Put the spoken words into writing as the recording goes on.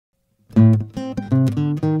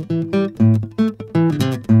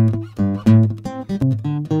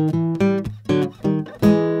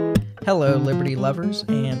liberty lovers,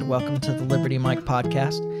 and welcome to the Liberty Mike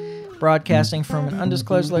podcast, broadcasting from an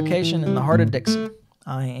undisclosed location in the heart of Dixie.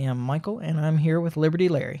 I am Michael, and I'm here with Liberty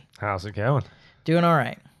Larry. How's it going? Doing all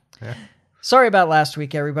right. Yeah. Sorry about last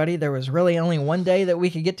week, everybody. There was really only one day that we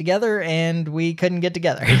could get together, and we couldn't get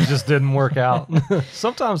together. It just didn't work out.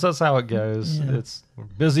 Sometimes that's how it goes. Yeah. It's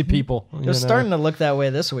busy people. It was starting to look that way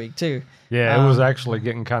this week, too. Yeah, it was actually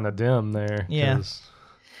getting kind of dim there. Yeah.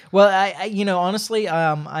 Well, I honestly,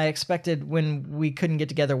 I expected when we couldn't get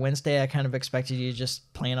together Wednesday, I kind of expected you to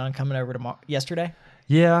just plan on coming over yesterday.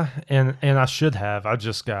 Yeah, and I should have. I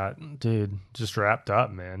just got, just wrapped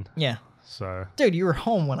up, man. Yeah. So, dude, you were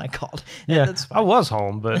home when I called. Yeah, that's fine. I was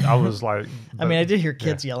home, but I was like, I mean, I did hear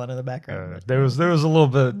kids yelling in the background. There was a little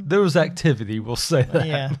bit, there was activity. We'll say that.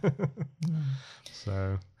 Yeah.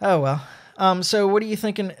 So. Oh well. So what are you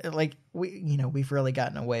thinking? Like we've really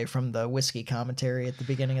gotten away from the whiskey commentary at the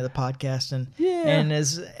beginning of the podcast, and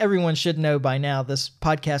as everyone should know by now, this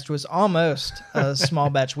podcast was almost a small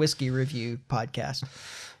batch whiskey review podcast.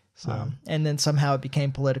 So, and then somehow it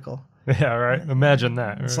became political. Yeah, right. Imagine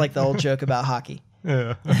that. Right? It's like the old joke about hockey.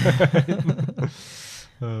 Yeah.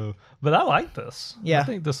 But I like this. Yeah. I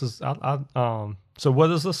think this is. So what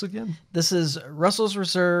is this again? This is Russell's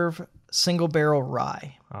Reserve Single Barrel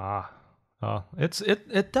Rye.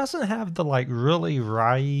 It doesn't have the like really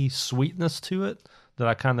rye sweetness to it that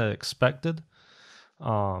I kind of expected.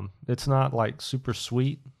 It's not like super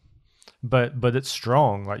sweet, but it's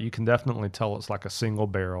strong. Like you can definitely tell it's like a single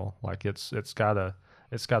barrel. Like it's got a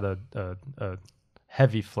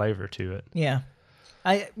heavy flavor to it. Yeah.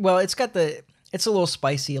 It's a little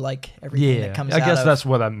spicy, like everything that comes out of. I guess that's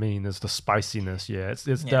what I mean, is the spiciness. Yeah, it's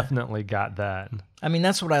definitely got that. I mean,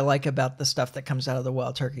 that's what I like about the stuff that comes out of the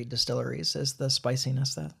Wild Turkey distilleries, is the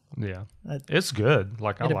spiciness. It's good.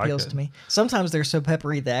 Like I like it. It appeals to me. Sometimes they're so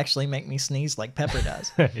peppery they actually make me sneeze like pepper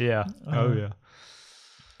does. Yeah. Yeah.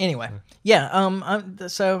 Anyway,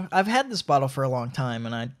 so I've had this bottle for a long time,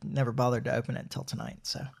 and I never bothered to open it until tonight.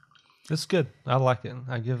 So it's good. I like it.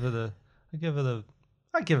 I give it a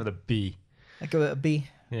B. I give it a B.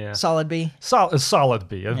 Yeah. Solid B. A solid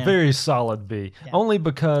B. A very solid B. Yeah. Only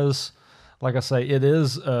because, like I say, it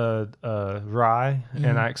is rye,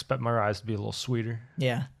 and I expect my rye to be a little sweeter.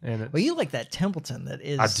 Yeah. And you like that Templeton that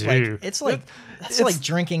is. I do. It's like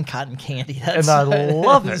drinking cotton candy. And I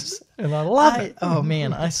love it. And I love it. Oh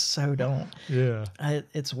man, I so don't. Yeah.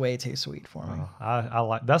 It's way too sweet for me. I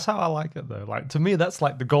like. That's how I like it though. Like to me, that's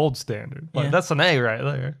like the gold standard. Like that's an A right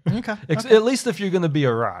there. Okay. At least if you're going to be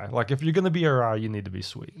a rye. Like if you're going to be a rye, you need to be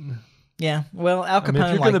sweet. Yeah. Well, Al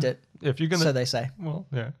Capone liked it. If you're gonna, so they say. Well,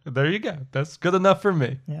 yeah. There you go. That's good enough for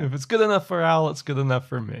me. Yeah. If it's good enough for Al, it's good enough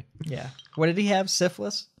for me. Yeah. What did he have?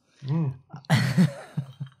 Syphilis? Well,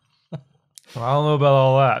 I don't know about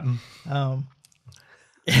all that. All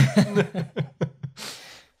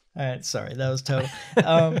right, sorry, that was total.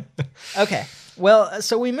 Okay, well,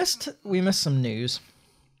 so we missed some news.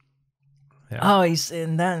 Yeah. Oh,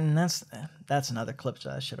 that's another clip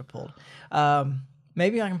that I should have pulled.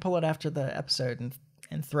 Maybe I can pull it after the episode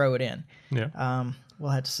and throw it in. Yeah.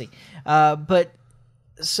 We'll have to see. But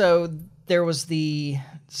so there was the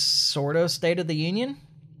sort of State of the Union.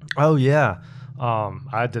 Oh yeah.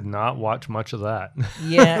 I did not watch much of that.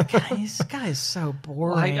 Yeah, this guy is so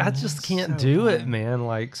boring. Like I just can't do it, man.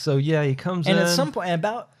 Like he comes in, and at some point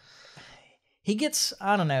he gets,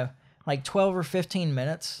 I don't know, like 12 or 15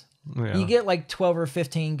 minutes. Yeah. You get like 12 or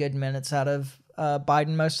 15 good minutes out of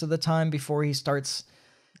Biden most of the time before he starts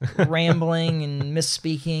rambling and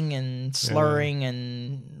misspeaking and slurring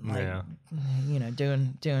and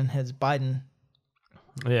doing his Biden.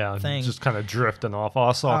 Yeah, thing. Just kind of drifting off.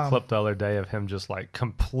 I saw a clip the other day of him just like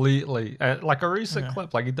completely, like a recent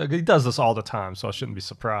clip. Like he does this all the time, so I shouldn't be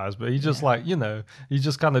surprised. But he just he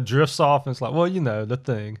just kind of drifts off, and it's like, well, the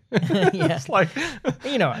thing. Yeah, it's like,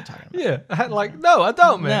 you know what I'm talking about. Yeah, like no, I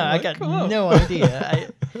don't, man. No, like, I got no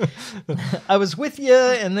idea. I was with you,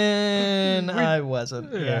 and then I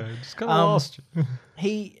wasn't. Yeah, just kind of lost you.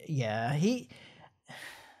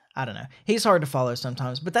 I don't know. He's hard to follow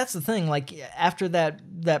sometimes, but that's the thing. Like after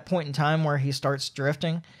that point in time where he starts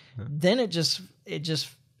drifting, then it just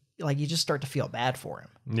like you just start to feel bad for him.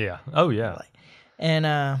 Yeah. Oh yeah. And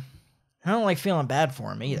I don't like feeling bad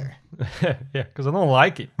for him either. Yeah, because I don't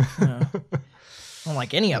like him. I don't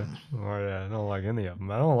like any of them. Oh yeah, I don't like any of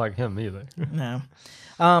them. I don't like him either. No.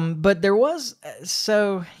 But there was,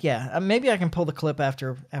 maybe I can pull the clip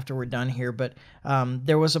after we're done here, but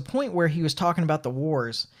there was a point where he was talking about the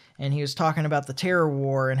wars, and he was talking about the terror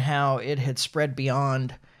war and how it had spread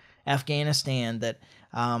beyond Afghanistan that,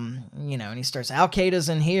 you know, and he starts, Al-Qaeda's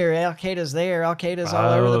in here, Al-Qaeda's there, Al-Qaeda's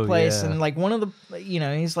all over the place. And like one of the, you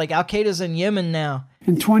know, he's like, Al-Qaeda's in Yemen now.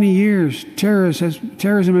 In 20 years, terrorism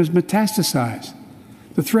has metastasized.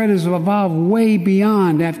 The threat has evolved way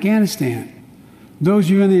beyond Afghanistan. Those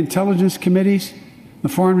of you in the intelligence committees, the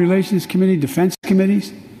foreign relations committee, defense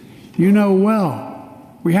committees, you know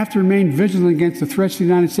well, we have to remain vigilant against the threats to the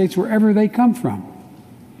United States wherever they come from.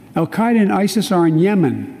 Al-Qaeda and ISIS are in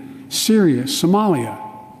Yemen, Syria, Somalia,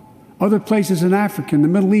 other places in Africa, in the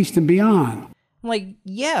Middle East, and beyond. Like,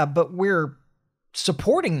 yeah, but we're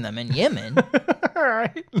supporting them in Yemen.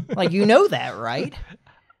 Right. Like, you know that, right?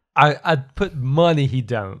 I'd put money he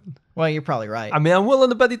don't. Well, you're probably right. I mean, I'm willing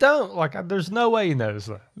to bet he don't. Like, there's no way he knows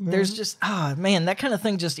that. There's just, man, that kind of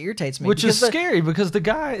thing just irritates me. Which is scary because the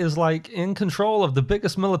guy is like in control of the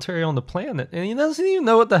biggest military on the planet, and he doesn't even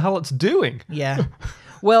know what the hell it's doing. Yeah.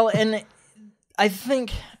 Well, and I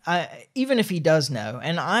think even if he does know,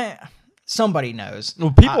 and somebody knows.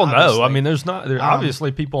 Well, people know. I mean, there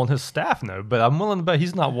obviously people on his staff know, but I'm willing to bet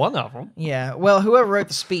he's not one of them. Yeah. Well, whoever wrote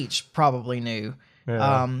the speech probably knew.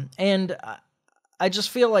 Yeah. And I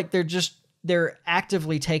just feel like they're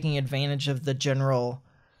actively taking advantage of the general,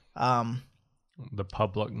 the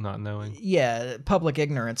public not knowing. Yeah, public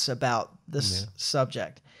ignorance about this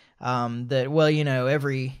subject. That, well, you know,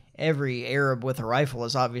 every Arab with a rifle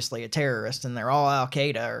is obviously a terrorist, and they're all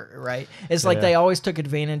Al-Qaeda, right? It's like they always took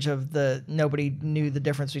advantage of nobody knew the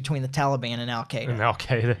difference between the Taliban and Al-Qaeda. And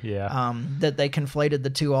Al-Qaeda, yeah. That they conflated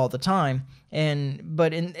the two all the time.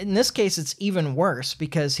 But in this case, it's even worse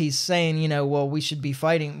because he's saying, you know, well, we should be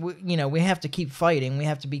fighting. You know, we have to keep fighting. We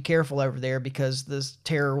have to be careful over there because this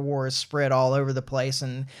terror war is spread all over the place,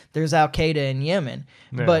 and there's Al-Qaeda in Yemen.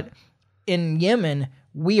 Yeah. But in Yemen,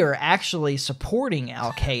 we are actually supporting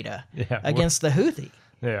Al-Qaeda against the Houthi.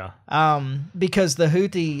 Yeah. Because the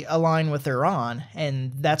Houthi align with Iran,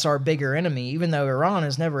 and that's our bigger enemy, even though Iran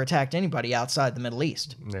has never attacked anybody outside the Middle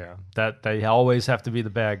East. Yeah. That they always have to be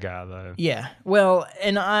the bad guy, though. Yeah. Well,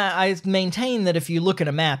 and I maintain that if you look at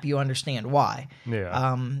a map, you understand why.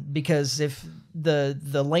 Yeah. Because if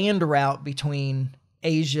the land route between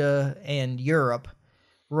Asia and Europe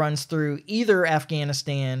runs through either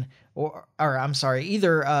Afghanistan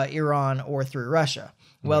either Iran or through Russia.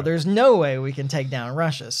 Well, there's no way we can take down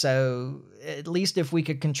Russia. So at least if we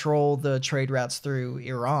could control the trade routes through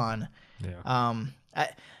Iran, I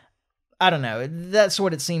don't know. That's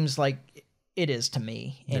what it seems like it is to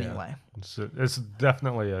me, anyway. Yeah. It's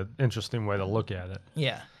definitely an interesting way to look at it.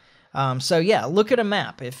 Yeah. So yeah, look at a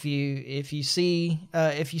map. If you see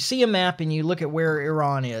a map and you look at where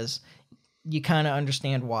Iran is, you kind of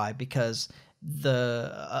understand why, because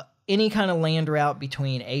any kind of land route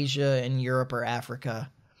between Asia and Europe or Africa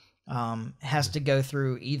has to go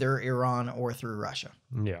through either Iran or through Russia.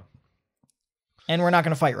 Yeah. And we're not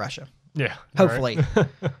going to fight Russia. Yeah. Hopefully. Right.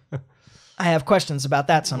 I have questions about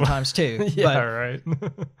that sometimes too. Right.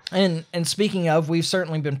 And speaking of, we've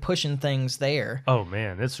certainly been pushing things there. Oh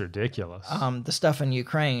man, it's ridiculous. The stuff in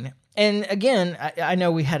Ukraine. And again, I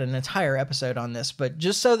know we had an entire episode on this, but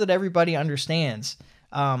just so that everybody understands,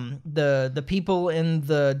 the people in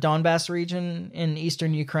the Donbass region in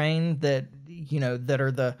eastern Ukraine that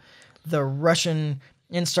are the Russian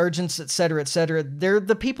insurgents, et cetera, they're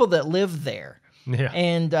the people that live there. Yeah.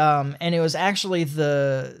 And it was actually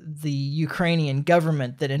the Ukrainian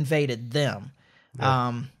government that invaded them,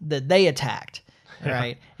 that they attacked,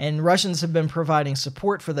 right? And Russians have been providing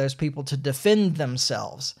support for those people to defend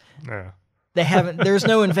themselves. Yeah. They haven't. There's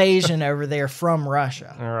no invasion over there from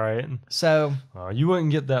Russia. All right. So you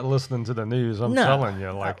wouldn't get that listening to the news. I'm telling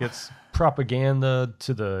you, it's propaganda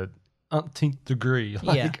to the umpteenth degree.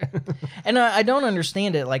 Yeah. And I don't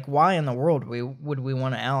understand it. Like, why in the world would we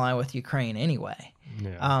want to ally with Ukraine anyway?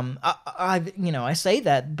 Yeah. I say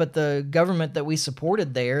that, but the government that we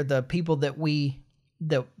supported there, the people that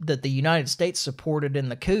the United States supported in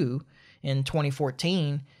the coup in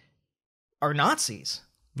 2014, are Nazis.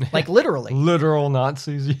 Like literally. Literal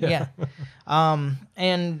Nazis, yeah.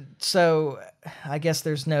 And so I guess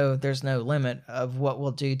there's no limit of what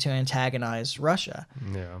we'll do to antagonize Russia.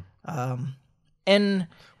 Yeah. And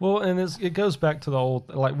it goes back to the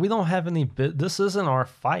old, like, we don't have any this isn't our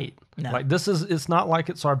fight. No. Like, it's not like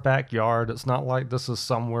it's our backyard. It's not like this is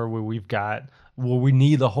somewhere where we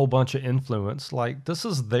need a whole bunch of influence. Like, this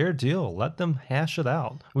is their deal. Let them hash it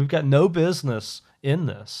out. We've got no business in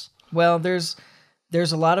this. Well, there's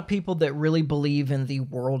a lot of people that really believe in the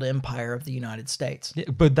world empire of the United States. Yeah,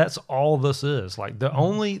 but that's all this is. Like, the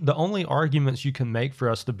only arguments you can make for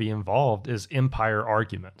us to be involved is empire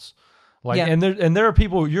arguments. Like, Yeah. and there are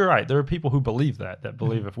people. You're right. There are people who believe that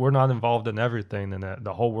believe if we're not involved in everything, then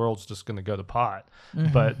the whole world's just going to go to pot.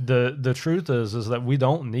 But the truth is that we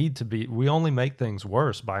don't need to be. We only make things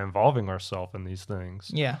worse by involving ourselves in these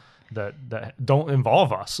things. Yeah. That don't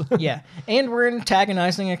involve us. Yeah. And we're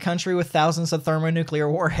antagonizing a country with thousands of thermonuclear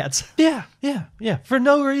warheads. Yeah. For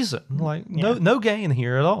no reason. Like no gain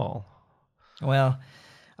here at all. Well,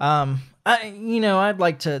 I'd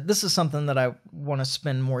like to, this is something that I want to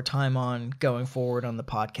spend more time on going forward on the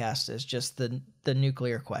podcast, is just the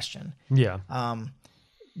nuclear question. Yeah.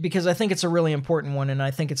 Because I think it's a really important one, and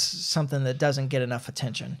I think it's something that doesn't get enough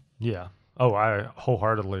attention. Yeah. Oh, I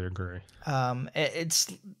wholeheartedly agree.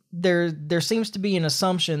 There seems to be an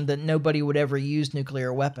assumption that nobody would ever use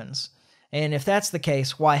nuclear weapons. And if that's the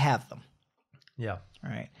case, why have them? Yeah.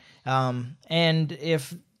 Right. And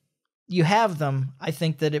if you have them, I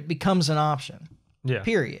think that it becomes an option. Yeah.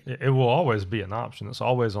 Period. It will always be an option. It's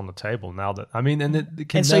always on the table now that, I mean, and it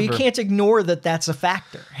can and so never, you can't ignore that that's a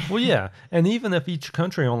factor. Well, yeah. And even if each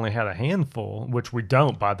country only had a handful, which we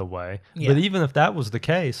don't, by the way, Yeah. but even if that was the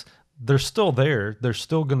case, they're still there. There's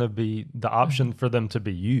still going to be the option for them to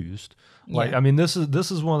be used. Like, Yeah. I mean, this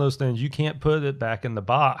is one of those things, you can't put it back in the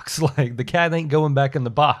box. Like, the cat ain't going back in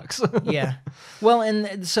the box. Yeah. Well,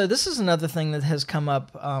 and so this is another thing that has come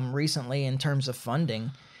up recently in terms of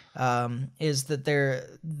funding, is that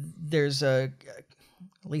there's at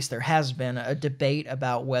least there has been a debate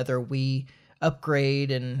about whether we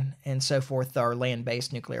upgrade and so forth our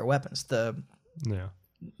land-based nuclear weapons. Yeah.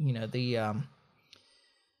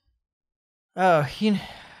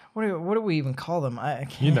 What do we even call them? I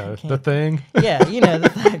can't, The thing. Yeah, the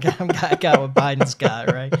thing. I got what Biden's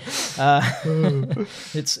got, right?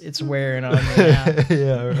 It's wearing on me now.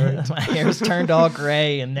 Yeah, right. My hair's turned all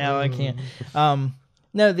gray, and now I can't.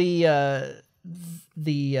 No, the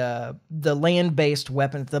land-based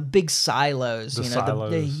weapons, the big silos. The the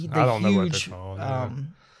silos. the I don't know what huge. they're called. Yeah.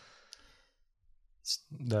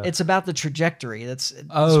 It's about the trajectory. That's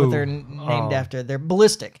what they're named after. They're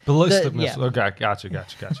ballistic. Ballistic missiles. Yeah. Okay,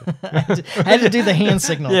 gotcha. I had to do the hand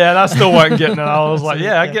signal. Yeah, and I still wasn't getting it. I was like,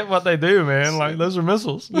 I get what they do, man. Like, those are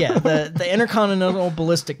missiles. Yeah, the intercontinental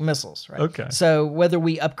ballistic missiles, right? Okay. So whether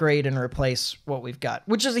we upgrade and replace what we've got,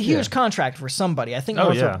 which is a huge contract for somebody. I think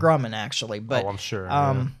Northrop Grumman, actually. But, I'm sure.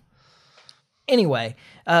 Anyway,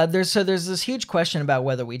 there's this huge question about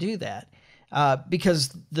whether we do that.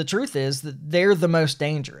 Because the truth is that they're the most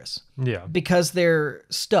dangerous. Yeah. Because they're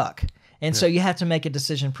stuck. And so you have to make a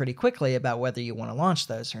decision pretty quickly about whether you want to launch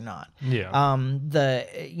those or not. Yeah.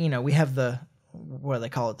 We have what do they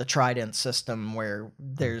call it? The Trident system, where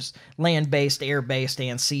there's land-based, air-based,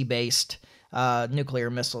 and sea-based nuclear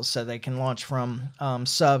missiles. So they can launch from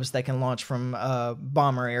subs, they can launch from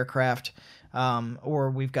bomber aircraft,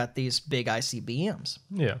 or we've got these big ICBMs.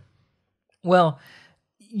 Yeah. Well,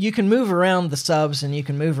 you can move around the subs and you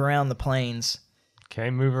can move around the planes.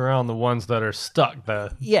 Can't move around the ones that are stuck, though.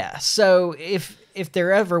 Yeah, so if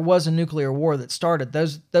there ever was a nuclear war that started,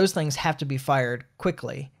 those things have to be fired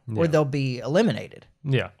quickly, or they'll be eliminated.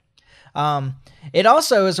 Yeah. It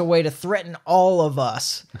also is a way to threaten all of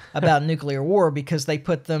us about nuclear war, because they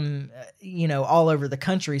put them, all over the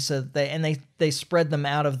country, so that they spread them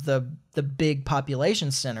out of the big population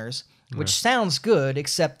centers. Which sounds good,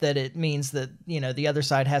 except that it means that, the other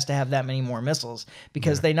side has to have that many more missiles,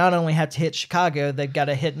 because they not only have to hit Chicago, they've got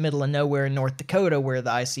to hit middle of nowhere in North Dakota, where the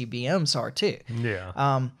ICBMs are too.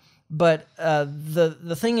 Yeah. But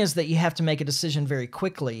the thing is that you have to make a decision very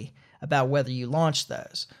quickly about whether you launch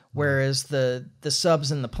those. Whereas the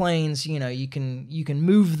subs and the planes, you can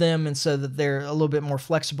move them, and so that they're a little bit more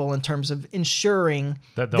flexible in terms of ensuring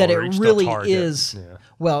that it really is. Yeah.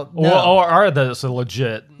 Well, no. Or that it's a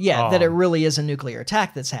legit. Yeah, that it really is a nuclear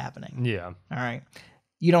attack that's happening. Yeah. All right.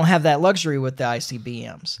 You don't have that luxury with the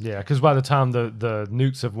ICBMs. Yeah, because by the time the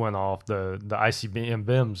nukes have went off, the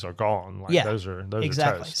ICBMs are gone. Like, those are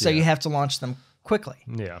exactly. toast. So you have to launch them quickly.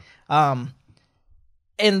 Yeah.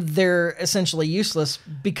 And they're essentially useless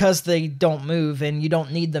because they don't move, and you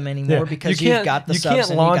don't need them anymore because you've got the subs. You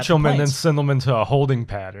can't launch them and then send them into a holding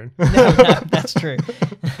pattern. No, that's true.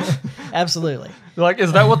 Absolutely. Like,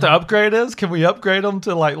 is that what the upgrade is? Can we upgrade them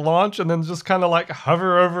to launch and then just kind of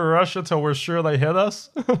hover over Russia till we're sure they hit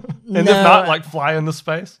us? And if not, fly into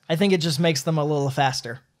space? I think it just makes them a little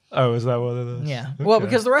faster. Oh, is that what it is? Yeah. Okay. Well,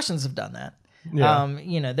 because the Russians have done that.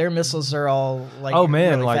 Yeah. Their missiles are all like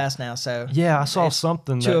really fast now. So yeah, I saw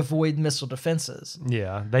something to avoid missile defenses.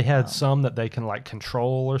 Yeah, they had some that they can like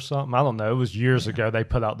control or something. I don't know. It was years ago. They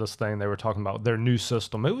put out this thing. They were talking about their new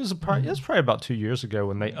system. It was probably about 2 years ago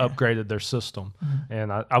when they upgraded their system.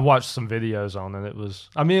 And I watched some videos on it.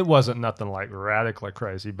 It wasn't nothing like radically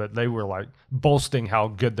crazy, but they were like boasting how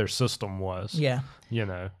good their system was. Yeah.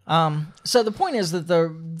 So the point is that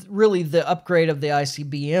the upgrade of the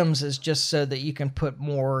ICBMs is just so that you can put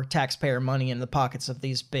more taxpayer money in the pockets of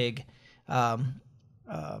these big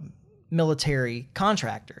military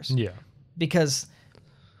contractors. Yeah. Because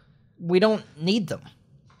we don't need them.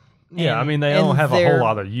 Yeah, they don't have a whole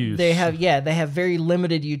lot of use. They have very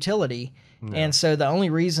limited utility. Yeah. And so the only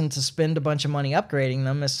reason to spend a bunch of money upgrading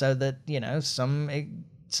them is so that,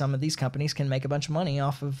 some of these companies can make a bunch of money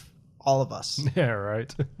off of all of us. Yeah,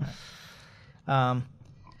 right.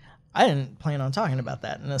 I didn't plan on talking about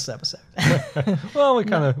that in this episode. Well,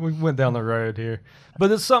 we went down the road here, but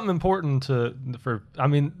it's something important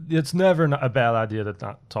it's never a bad idea to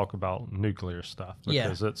not talk about nuclear stuff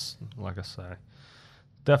because it's, like I say,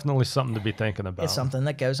 definitely something to be thinking about. It's something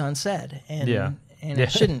that goes unsaid, and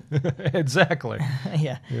it shouldn't. Exactly.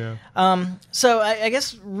 Yeah. So I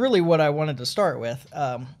guess really what I wanted to start with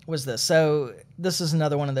was this. So this is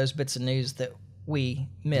another one of those bits of news that we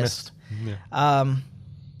missed. Yeah.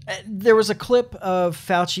 There was a clip of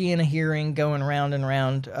Fauci in a hearing going round and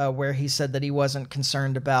round where he said that he wasn't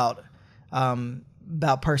concerned about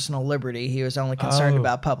personal liberty. He was only concerned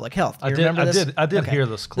about public health. Do you remember this? I did hear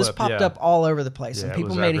this clip. This popped up all over the place, and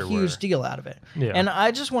people made a huge deal out of it. Yeah. And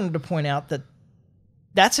I just wanted to point out that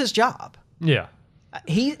that's his job. Yeah.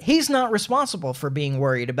 He's not responsible for being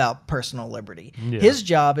worried about personal liberty. Yeah. His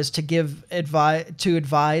job is to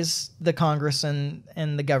advise the Congress and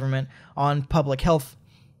the government on public health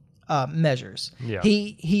measures. Yeah.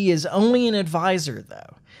 He is only an advisor,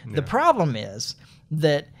 though. Yeah. The problem is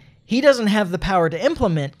that he doesn't have the power to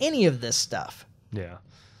implement any of this stuff. Yeah.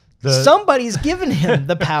 Somebody's given him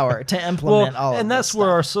the power to implement all of this. And that's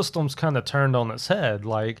where our system's kind of turned on its head.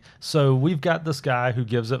 So we've got this guy who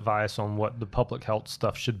gives advice on what the public health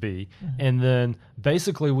stuff should be. Mm-hmm. And then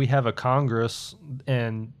basically we have a Congress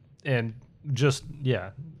and just,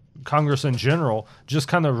 Congress in general just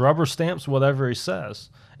kind of rubber stamps whatever he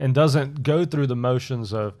says and doesn't go through the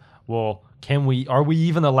motions of, well, are we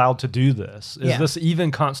even allowed to do this? Is this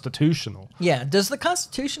even constitutional? Yeah. Does the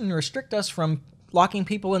Constitution restrict us from locking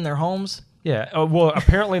people in their homes? Yeah. Well,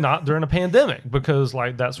 apparently not during a pandemic because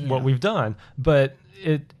that's what we've done. But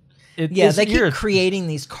they keep creating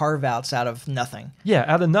these carve-outs out of nothing. Yeah,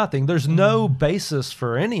 out of nothing. There's no basis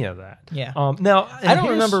for any of that. Yeah. Now, I don't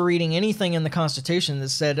remember reading anything in the Constitution that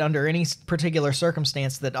said under any particular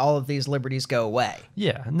circumstance that all of these liberties go away.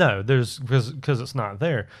 Yeah, no, because it's not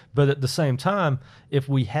there. But at the same time, if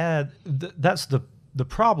we had, that's the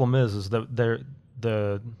problem is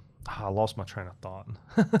that I lost my train of thought.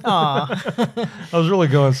 I was really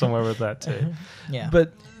going somewhere with that too. Yeah.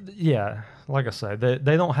 But yeah, like I say,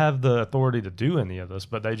 they don't have the authority to do any of this,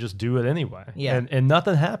 but they just do it anyway. Yeah. And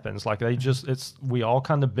nothing happens. We all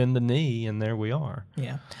kind of bend the knee and there we are.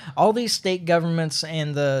 Yeah. All these state governments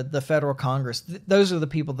and the federal Congress, those are the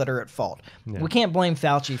people that are at fault. Yeah. We can't blame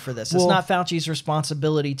Fauci for this. It's not Fauci's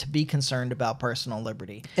responsibility to be concerned about personal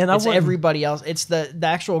liberty. And it's everybody else. It's the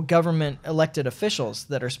actual government elected officials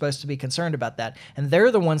that are supposed to be concerned about that. And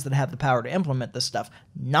they're the ones that have the power to implement this stuff,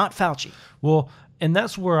 not Fauci. Well, and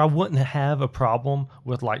that's where I wouldn't have a problem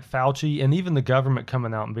with Fauci and even the government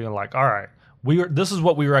coming out and being like, all right, this is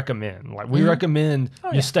what we recommend. We recommend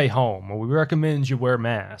you stay home, or we recommend you wear a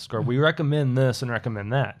mask, or we recommend this and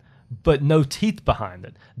recommend that. But no teeth behind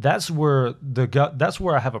it. That's where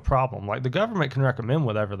I have a problem. The government can recommend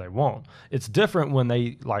whatever they want. It's different when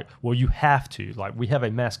they you have to. We have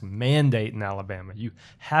a mask mandate in Alabama. You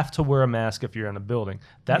have to wear a mask if you're in a building.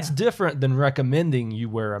 That's different than recommending you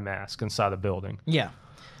wear a mask inside a building. Yeah,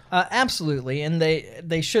 absolutely. And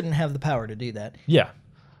they shouldn't have the power to do that. Yeah.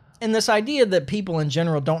 And this idea that people in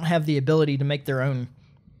general don't have the ability to make their own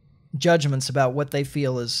judgments about what they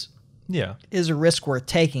feel is a risk worth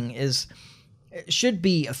taking should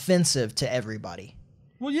be offensive to everybody.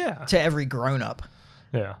 Well, yeah. To every grown-up.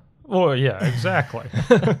 Yeah. Well, yeah, exactly.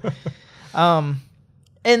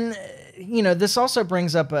 And, this also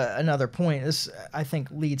brings up another point. This, I think,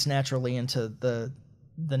 leads naturally into the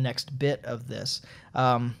next bit of this,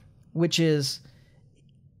 which is,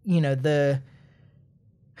 the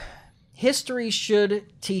history should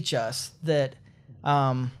teach us that...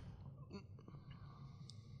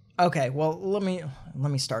 Okay, well, let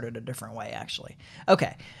me start it a different way, actually.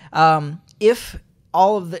 Okay, if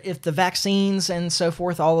if the vaccines and so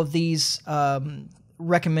forth, all of these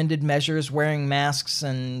recommended measures, wearing masks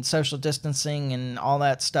and social distancing and all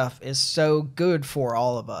that stuff is so good for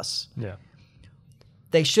all of us. Yeah.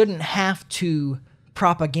 They shouldn't have to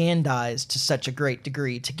propagandize to such a great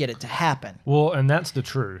degree to get it to happen. Well, and that's the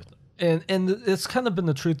truth. And it's kind of been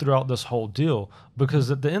the truth throughout this whole deal, because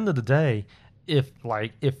at the end of the day, if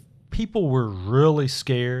people were really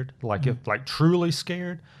scared, if truly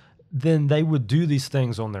scared, then they would do these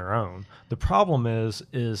things on their own. The problem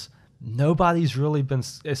is nobody's really been,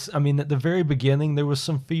 at the very beginning there was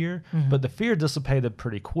some fear, but the fear dissipated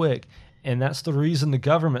pretty quick. And that's the reason the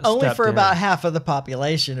government only stepped for in. about half of the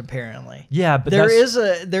population, apparently. Yeah, but there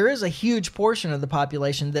is a huge portion of the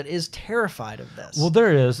population that is terrified of this. Well,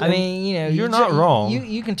 there is. I mean, you're not wrong.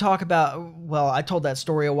 You can talk about. Well, I told that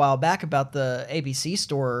story a while back about the ABC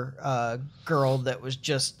store girl that was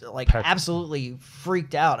just absolutely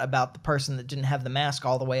freaked out about the person that didn't have the mask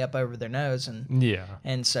all the way up over their nose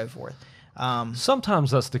and so forth.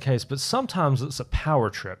 Sometimes that's the case, but sometimes it's a power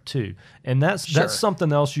trip too, and that's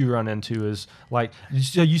something else you run into is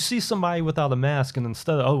you see somebody without a mask, and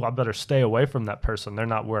instead of I better stay away from that person, they're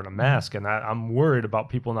not wearing a mask, and I'm worried about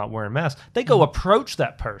people not wearing masks. They go approach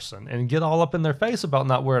that person and get all up in their face about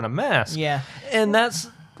not wearing a mask. Yeah, and that's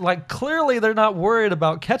clearly they're not worried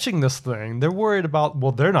about catching this thing. They're worried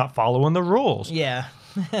about they're not following the rules. Yeah,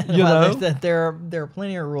 you know there are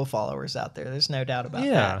plenty of rule followers out there. There's no doubt about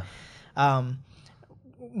that.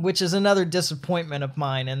 Which is another disappointment of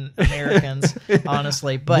mine in Americans,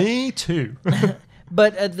 honestly. But me too.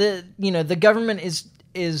 But the government is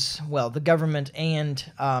the government and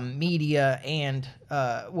media and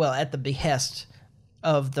at the behest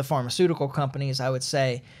of the pharmaceutical companies, I would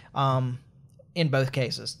say, in both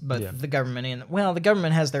cases, both the government and the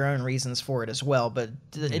government has their own reasons for it as well. But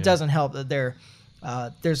it doesn't help that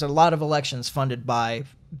there's a lot of elections funded by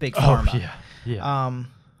big pharma. Oh, yeah.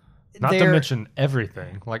 Not to mention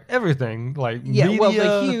everything, media. Well,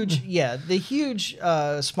 the huge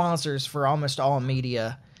sponsors for almost all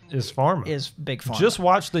media is pharma. Is big pharma. Just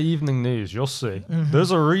watch the evening news, you'll see. There's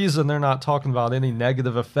a reason they're not talking about any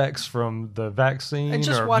negative effects from the vaccine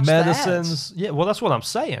or medicines. Yeah, well, that's what I'm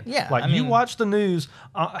saying. Yeah, you watch the news,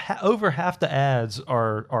 over half the ads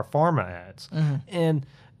are pharma ads, and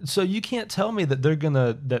so you can't tell me that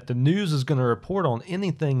that the news is gonna report on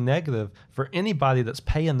anything negative for anybody that's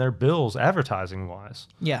paying their bills advertising wise.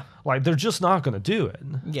 Yeah, they're just not gonna do it.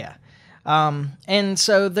 Yeah, and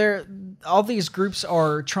so all these groups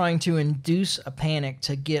are trying to induce a panic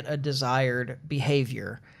to get a desired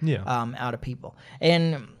behavior out of people.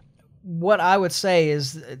 And what I would say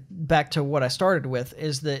is, back to what I started with,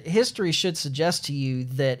 is that history should suggest to you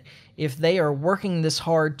that if they are working this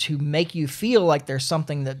hard to make you feel like there's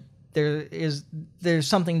something to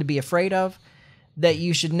be afraid of, that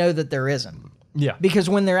you should know that there isn't. Yeah. Because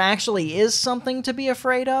when there actually is something to be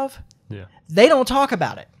afraid of, they don't talk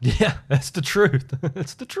about it. Yeah, that's the truth.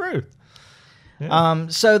 It's the truth. Yeah.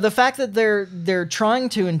 So the fact that they're trying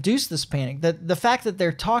to induce this panic, the fact that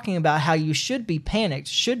they're talking about how you should be panicked,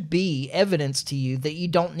 should be evidence to you that you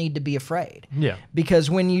don't need to be afraid. Yeah. Because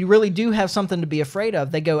when you really do have something to be afraid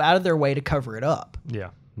of, they go out of their way to cover it up. Yeah.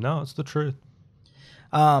 No, it's the truth.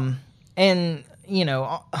 And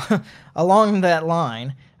along that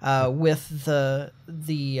line, with the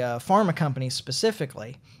pharma companies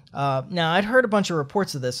specifically. Now I'd heard a bunch of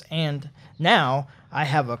reports of this, and now I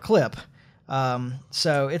have a clip.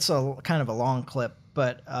 So it's a kind of a long clip,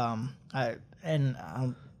 but maybe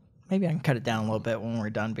I can cut it down a little bit when we're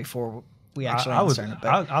done before we actually answer it.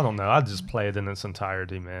 I don't know. I'd just play it in its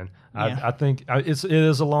entirety, man. I think it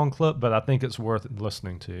is a long clip, but I think it's worth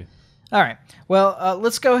listening to. All right. Well,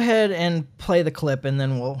 let's go ahead and play the clip, and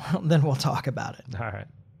then we'll talk about it. All right.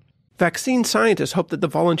 Vaccine scientists hope that the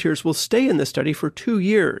volunteers will stay in the study for 2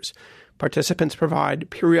 years. Participants provide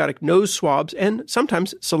periodic nose swabs and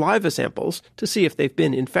sometimes saliva samples to see if they've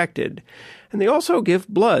been infected. And they also give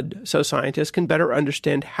blood so scientists can better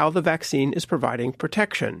understand how the vaccine is providing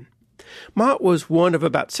protection. Mott was one of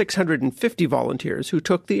about 650 volunteers who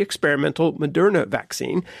took the experimental Moderna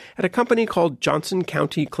vaccine at a company called Johnson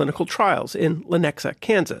County Clinical Trials in Lenexa,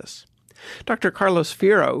 Kansas. Dr. Carlos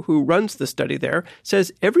Fierro, who runs the study there,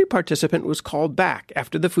 says every participant was called back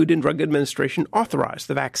after the Food and Drug Administration authorized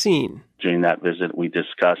the vaccine. During that visit, we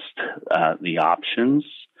discussed the options,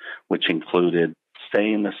 which included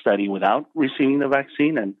staying in the study without receiving the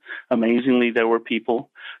vaccine. And amazingly, there were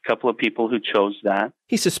people couple of people who chose that.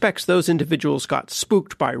 He suspects those individuals got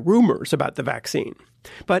spooked by rumors about the vaccine.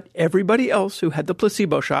 But everybody else who had the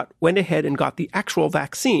placebo shot went ahead and got the actual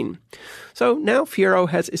vaccine. So now Fierro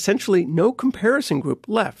has essentially no comparison group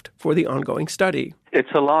left for the ongoing study. It's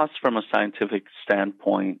a loss from a scientific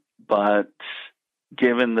standpoint, but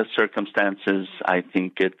given the circumstances, I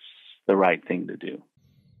think it's the right thing to do.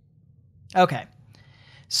 Okay.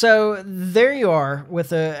 So there you are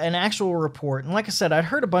with an actual report. And like I said, I'd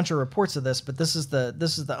heard a bunch of reports of this, but this is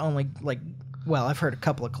the only, well, I've heard a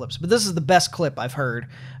couple of clips, but this is the best clip I've heard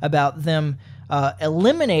about them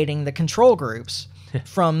eliminating the control groups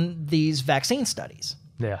from these vaccine studies.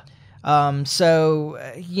 Yeah. So,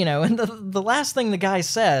 and the last thing the guy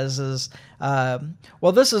says is,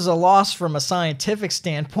 well, this is a loss from a scientific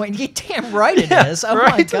standpoint. You damn right it is. Oh,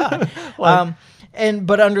 right? My God.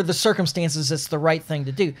 But under the circumstances, it's the right thing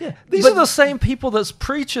to do. Yeah. These are the same people that's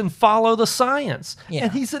preach and follow the science. Yeah.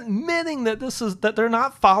 And he's admitting that that they're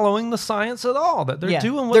not following the science at all, that they're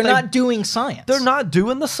doing what they're not doing science. They're not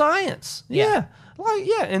doing the science. Yeah.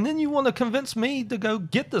 And then you want to convince me to go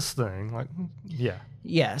get this thing.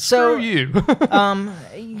 Yeah. So, screw you.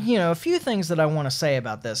 a few things that I want to say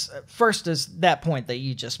about this. First is that point that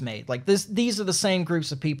you just made. These are the same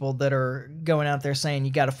groups of people that are going out there saying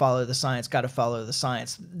you got to follow the science, got to follow the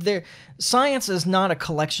science. Science is not a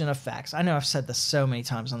collection of facts. I know I've said this so many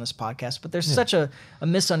times on this podcast, but there's such a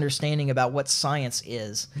misunderstanding about what science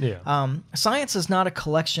is. Yeah. Science is not a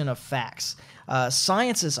collection of facts.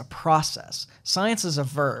 Science is a process. Science is a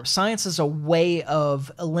verb. Science is a way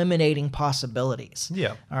of eliminating possibilities.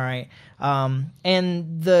 Yeah. All right.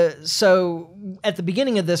 So at the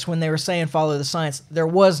beginning of this, when they were saying follow the science, there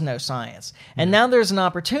was no science. And now there's an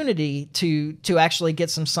opportunity to actually get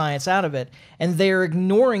some science out of it. And they're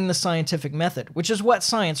ignoring the scientific method, which is what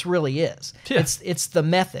science really is. Yeah. It's the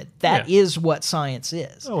method. That is what science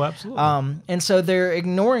is. Oh, absolutely. And so they're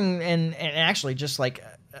ignoring and actually just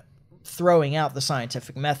throwing out the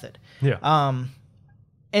scientific method. Yeah.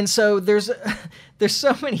 And so there's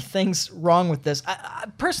so many things wrong with this.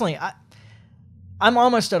 Personally, I'm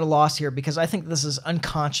almost at a loss here because I think this is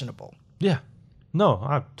unconscionable. Yeah. No,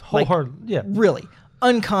 I wholeheartedly, really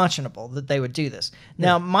unconscionable that they would do this.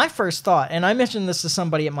 Now, my first thought, and I mentioned this to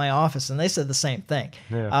somebody at my office, and they said the same thing.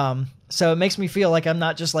 Yeah. So it makes me feel like I'm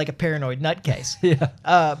not just like a paranoid nutcase.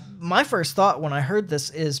 Yeah. My first thought when I heard this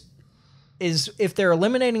is if they're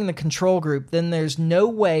eliminating the control group, then there's no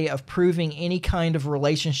way of proving any kind of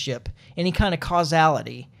relationship, any kind of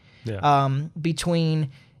causality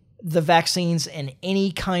between the vaccines and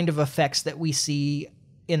any kind of effects that we see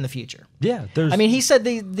in the future. Yeah. He said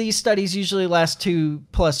these studies usually last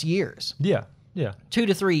 2+ years. Yeah. Yeah. 2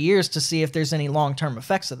 to 3 years to see if there's any long-term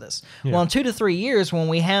effects of this. Yeah. Well, in 2 to 3 years, when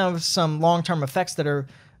we have some long-term effects that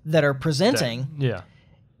are presenting,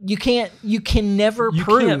 you can never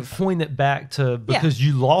prove. You can't point it back to because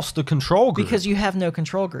you lost the control group. Because you have no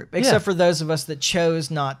control group, except for those of us that chose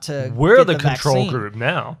not to. We're get the control vaccine. group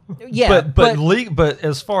now. Yeah, but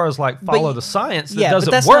as far as follow the science, it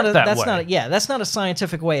doesn't work that way. That's not a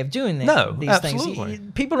scientific way of doing these absolutely.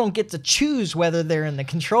 things. People don't get to choose whether they're in the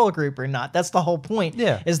control group or not. That's the whole point.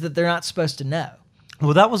 Yeah. Is that they're not supposed to know.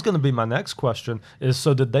 Well, that was going to be my next question.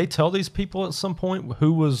 So did they tell these people at some point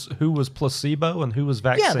who was placebo and who was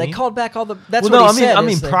vaccine? Yeah, they called back all the. That's what he said. I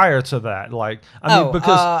mean, prior to that,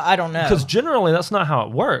 because I don't know. Because generally that's not how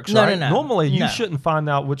it works. No, right? no. Normally you shouldn't find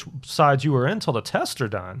out which side you were in until the tests are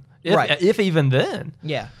done. If even then.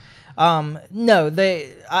 Yeah. No,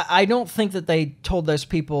 I don't think that they told those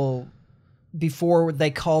people before they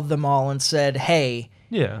called them all and said, "Hey."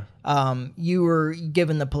 Yeah. You were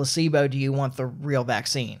given the placebo. Do you want the real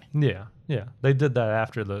vaccine? Yeah. Yeah. They did that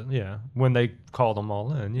after when they called them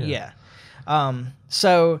all in. Yeah. Yeah. I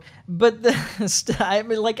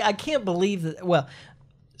can't believe that. Well,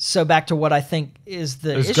 so back to what I think is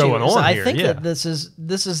the issue. Going on I here, think that this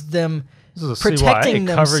is them protecting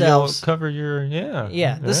themselves. Cover your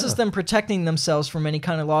This is them protecting themselves from any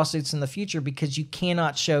kind of lawsuits in the future because you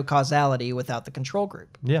cannot show causality without the control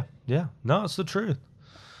group. Yeah. Yeah. No, it's the truth.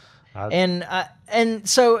 And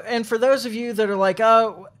for those of you that are like,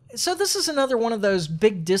 oh, so this is another one of those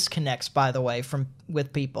big disconnects, by the way,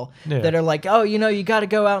 with people that are like, oh, you got to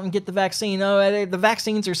go out and get the vaccine. Oh, the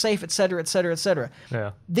vaccines are safe, et cetera, et cetera, et cetera.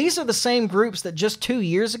 Yeah. These are the same groups that just 2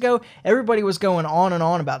 years ago, everybody was going on and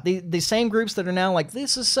on about. The same groups that are now like,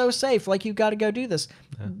 this is so safe, like you got to go do this.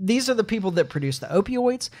 Yeah. These are the people that produce the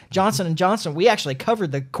opioids. Johnson & Johnson, we actually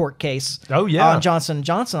covered the court case on Johnson &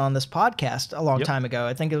 Johnson on this podcast a long time ago.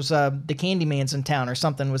 I think it was The Candyman's in Town or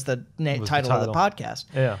something was the title of the podcast.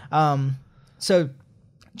 Yeah. So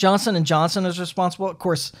Johnson & Johnson is responsible. Of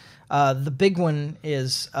course, the big one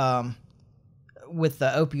is with the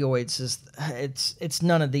opioids is it's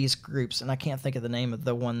none of these groups, and I can't think of the name of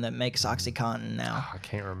the one that makes OxyContin now. I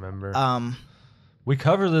can't remember. We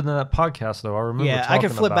covered it in that podcast, though. I remember. Yeah, I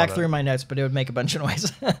could flip back through my notes, but it would make a bunch of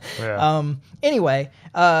noise. Yeah. Anyway,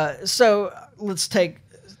 so let's take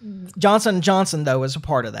Johnson & Johnson, though, is a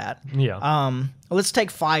part of that. Yeah. Let's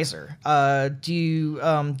take Pfizer. Do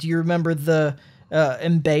you remember the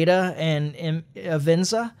Embeta and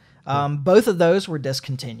Avenza? Both of those were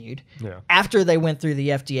discontinued. Yeah. After they went through the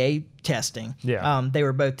FDA testing. Yeah. They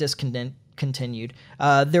were both discontinued.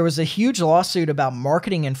 There was a huge lawsuit about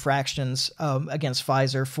marketing infractions against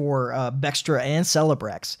Pfizer for Bextra and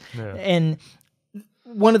Celebrex. Yeah. And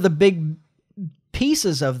one of the big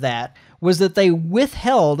pieces of that was that they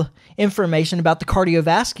withheld information about the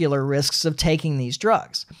cardiovascular risks of taking these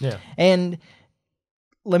drugs. Yeah. And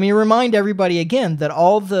let me remind everybody again that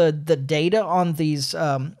all the data on these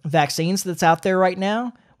vaccines that's out there right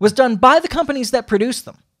now was done by the companies that produce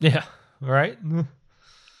them. Yeah. Right.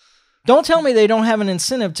 Don't tell me they don't have an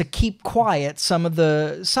incentive to keep quiet some of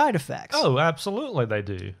the side effects. Oh, absolutely they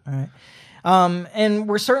do. All right. And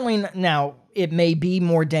we're certainly now, it may be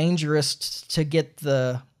more dangerous to get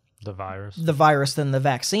the virus than the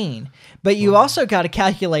vaccine, but you also got to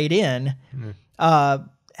calculate in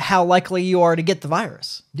how likely you are to get the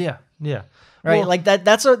virus. Yeah, yeah. Right, Well, like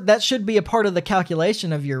that should be a part of the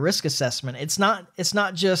calculation of your risk assessment. It's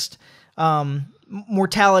not just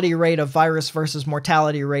mortality rate of virus versus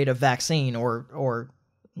mortality rate of vaccine, or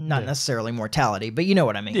not necessarily mortality, but you know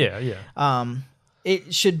what I mean. Yeah, yeah.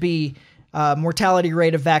 It should be mortality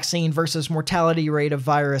rate of vaccine versus mortality rate of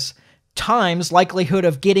virus times likelihood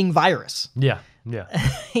of getting virus. Yeah, yeah.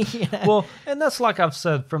 Yeah. Well, and that's like I've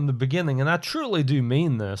said from the beginning, and I truly do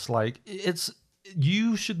mean this. Like,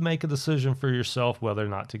 you should make a decision for yourself whether or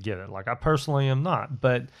not to get it. Like, I personally am not,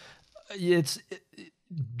 but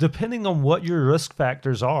depending on what your risk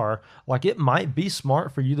factors are, like, it might be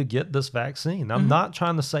smart for you to get this vaccine. I'm not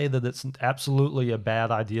trying to say that it's absolutely a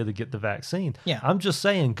bad idea to get the vaccine. Yeah. I'm just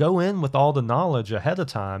saying go in with all the knowledge ahead of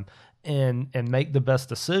time and make the best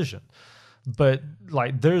decision. But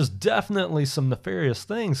like, there's definitely some nefarious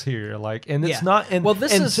things here. Like, and it's not. And well,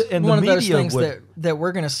 this is and one the of those media things that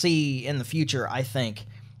we're going to see in the future, I think,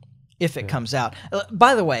 if it comes out.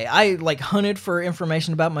 By the way, I hunted for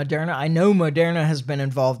information about Moderna. I know Moderna has been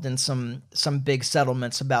involved in some big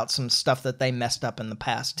settlements about some stuff that they messed up in the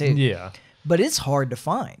past too. Yeah, but it's hard to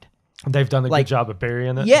find. They've done a good job of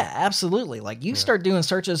burying it. Yeah, absolutely. Like, you start doing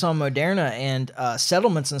searches on Moderna and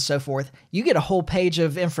settlements and so forth, you get a whole page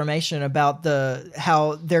of information about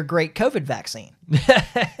how their great COVID vaccine.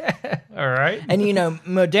 All right. And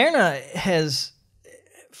Moderna has,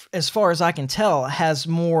 as far as I can tell, has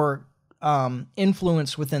more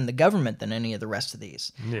influence within the government than any of the rest of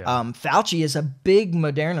these. Yeah. Fauci is a big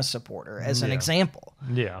Moderna supporter, as an example.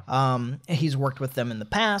 Yeah. He's worked with them in the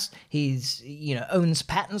past. He's, owns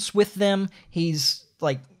patents with them. He's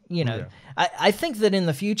I think that in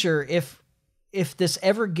the future, if this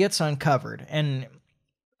ever gets uncovered, and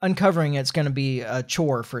uncovering it's going to be a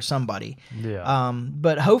chore for somebody. Yeah.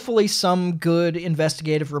 But hopefully some good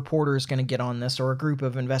investigative reporter is going to get on this, or a group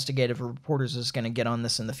of investigative reporters is going to get on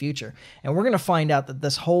this in the future. And we're going to find out that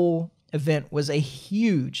this whole event was a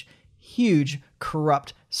huge, huge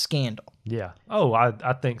corrupt scandal. Yeah. Oh,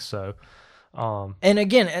 I think so. And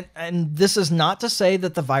again, and this is not to say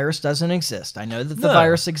that the virus doesn't exist. I know that the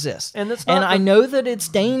virus exists. And it's not I know that it's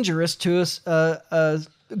dangerous to a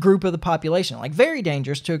group of the population, like very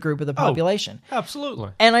dangerous to a group of the population. Oh,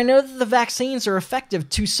 absolutely. And I know that the vaccines are effective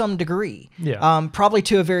to some degree. Yeah. Probably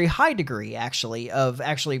to a very high degree, actually, of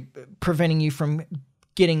actually preventing you from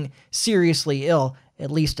getting seriously ill,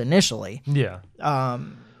 at least initially. Yeah.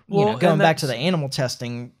 Going back to the animal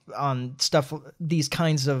testing on stuff, these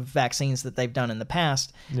kinds of vaccines that they've done in the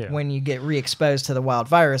past, when you get re-exposed to the wild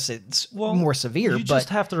virus, it's more severe. You just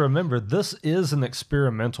have to remember, this is an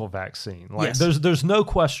experimental vaccine. Like, there's no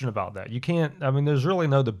question about that. You can't, there's really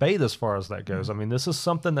no debate as far as that goes. This is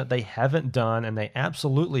something that they haven't done, and they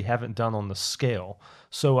absolutely haven't done on the scale.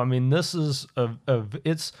 So, this is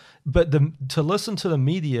to listen to the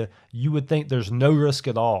media, you would think there's no risk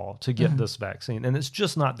at all to get this vaccine, and it's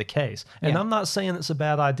just not the case. And I'm not saying it's a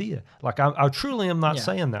bad idea. Like, I truly am not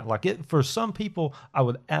saying that. Like, for some people, I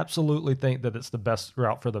would absolutely think that it's the best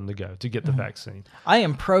route for them to go to get the vaccine. I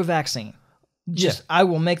am pro-vaccine. I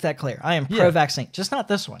will make that clear. I am pro-vaccine, just not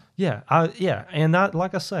this one. Yeah, and not,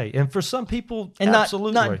 like I say, and for some people, and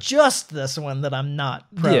absolutely not just this one that I'm not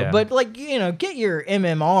pro, but get your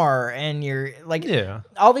MMR and your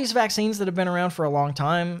all these vaccines that have been around for a long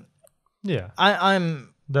time. Yeah,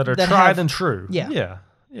 I'm that are that tried have- and true. Yeah.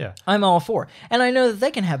 Yeah. I'm all for. And I know that they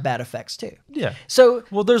can have bad effects too. Yeah. So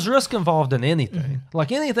Well, there's risk involved in anything.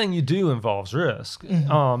 Like anything you do involves risk.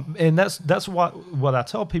 And that's what I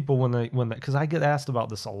tell people when they because I get asked about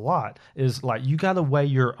this a lot is like you got to weigh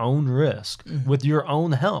your own risk with your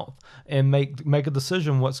own health and make a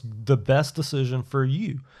decision what's the best decision for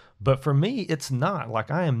you. But for me, it's not. Like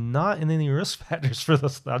I am not in any risk factors for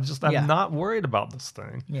this. I'm not worried about this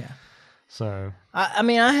thing. yeah. So I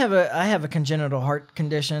mean, I have a congenital heart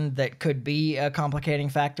condition that could be a complicating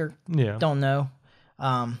factor. yeah. Don't know.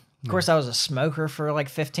 Of course, I was a smoker for like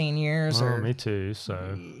 15 years. Oh, me too.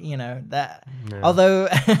 So You know that. Yeah. Although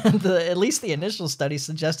at least the initial study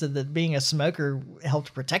suggested that being a smoker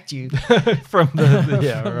helped protect you from the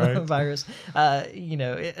yeah from right. the virus. You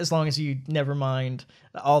know, as long as you never mind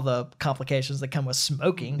all the complications that come with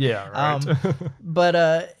smoking. Yeah, right.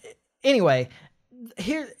 But anyway,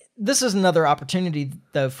 this is another opportunity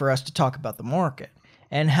though for us to talk about the market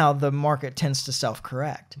and how the market tends to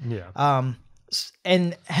self-correct. Yeah.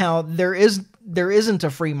 And how there isn't a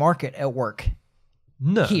free market at work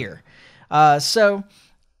No. here. So,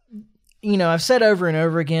 you know, I've said over and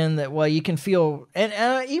over again that, well, you can feel,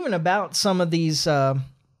 and even about some of these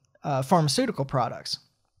pharmaceutical products,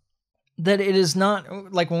 that it is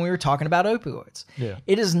not, like when we were talking about opioids, Yeah.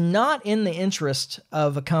 it is not in the interest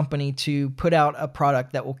of a company to put out a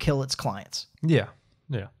product that will kill its clients. Yeah.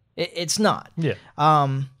 Yeah. It's not. Yeah.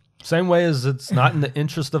 Same way as it's not in the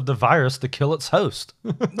interest of the virus to kill its host.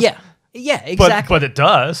 Yeah. Yeah, exactly. But it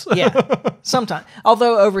does. Yeah, sometimes.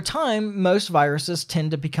 Although over time, most viruses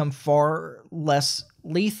tend to become far less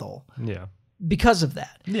lethal Yeah. because of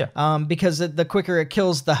that. Yeah. Because the quicker it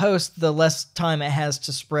kills the host, the less time it has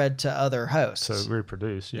to spread to other hosts. So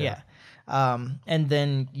reproduce. Yeah. Yeah. And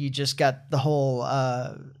then you just got the whole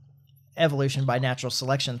evolution by natural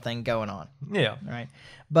selection thing going on. Yeah. Right.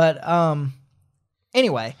 But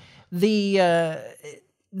anyway,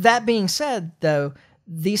 that being said, though,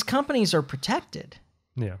 these companies are protected.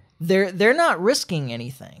 Yeah. They're not risking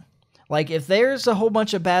anything. Like if there's a whole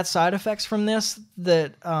bunch of bad side effects from this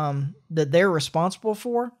that they're responsible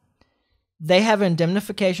for, they have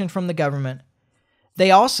indemnification from the government.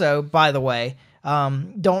 They also, by the way,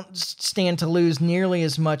 don't stand to lose nearly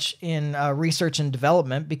as much in research and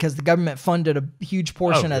development because the government funded a huge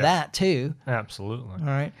portion of that too. Absolutely. All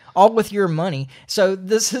right, all with your money. So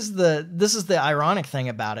this is the ironic thing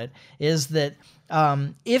about it is that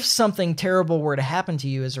if something terrible were to happen to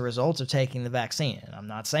you as a result of taking the vaccine, and I'm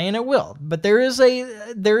not saying it will, but there is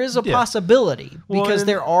a possibility because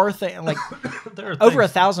there are things like There are over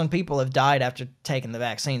things- 1,000 people have died after taking the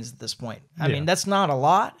vaccines at this point. I mean, that's not a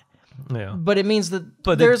lot, Yeah. but it means that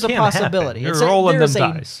But it there's a can possibility. happen. You're rolling there's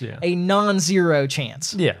them dice, yeah. a non-zero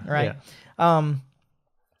chance. Yeah. Right. Yeah.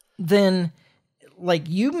 Then, like,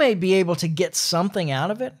 you may be able to get something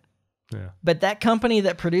out of it. Yeah. But that company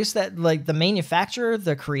that produced that, like the manufacturer,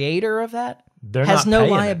 the creator of that, They're has not no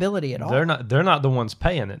paying it. liability at all. They're not the ones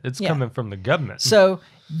paying it. It's Yeah. coming from the government. So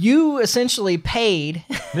you essentially paid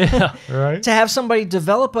yeah. Right. to have somebody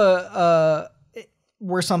develop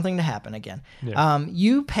were something to happen again. Yeah.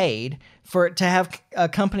 You paid for it to have a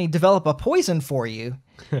company develop a poison for you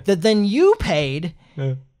that then you paid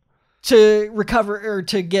Yeah. to recover or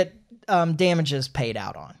to get damages paid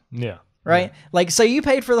out on. Yeah. Right? Like, so you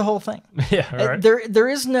paid for the whole thing. Yeah. Right. There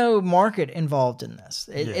is no market involved in this.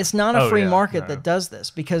 It's not a free market that does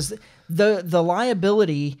this because the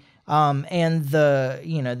liability and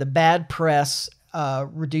the bad press,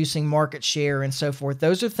 reducing market share and so forth.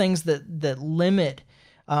 Those are things that limit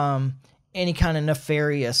any kind of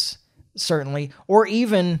nefarious, certainly, or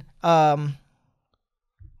even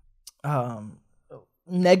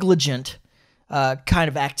negligent kind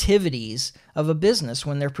of activities of a business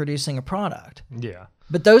when they're producing a product. Yeah.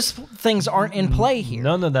 But those things aren't in play here.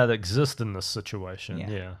 None of that exists in this situation.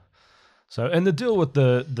 Yeah. So, and the deal with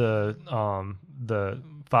the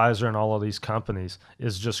Pfizer and all of these companies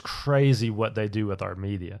is just crazy what they do with our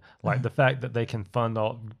media. Like the fact that they can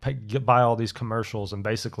buy all these commercials and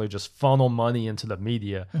basically just funnel money into the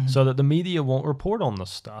media so that the media won't report on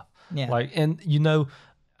this stuff. Yeah. Like, and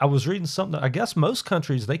I was reading something. I guess most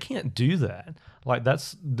countries they can't do that. Like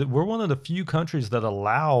we're one of the few countries that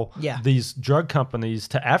allow these drug companies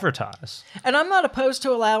to advertise. And I'm not opposed to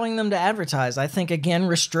allowing them to advertise. I think again,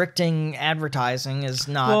 restricting advertising is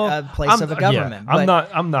not a place of a government. Yeah,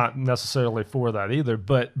 I'm not necessarily for that either.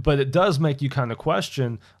 But it does make you kind of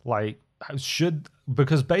question, like,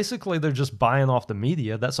 because basically they're just buying off the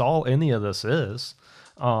media. That's all any of this is.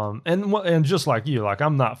 And just like you, like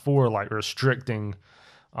I'm not for like restricting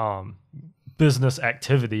business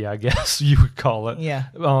activity, I guess you would call it. Yeah.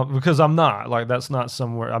 Because I'm not like that's not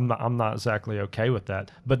somewhere I'm not exactly okay with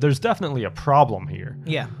that. But there's definitely a problem here.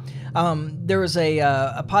 Yeah. There was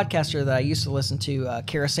a podcaster that I used to listen to,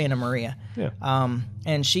 Cara Santa Maria. Yeah.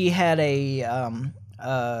 And she had a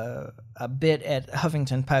bit at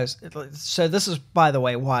Huffington Post. So this is, by the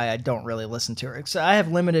way, why I don't really listen to her. So I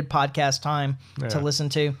have limited podcast time to listen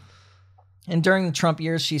to. And during the Trump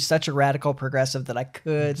years, she's such a radical progressive that I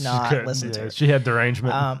could not listen to her. She had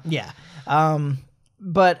derangement.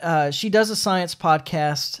 But she does a science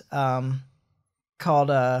podcast called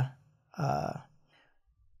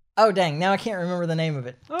oh, dang, now I can't remember the name of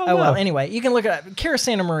it. Well, anyway, you can look it up. Cara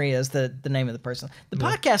Santa Maria is the name of the person. The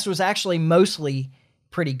podcast was actually mostly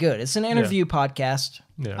pretty good. It's an interview podcast.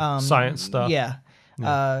 Yeah, science stuff. Yeah.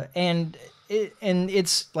 And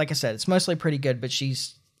it's, like I said, it's mostly pretty good, but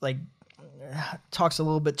she's like talks a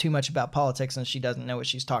little bit too much about politics, and she doesn't know what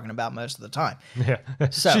she's talking about most of the time. Yeah.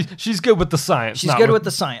 So she's good with the science. She's good with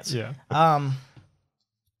the science. Yeah.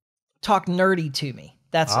 Talk nerdy to me.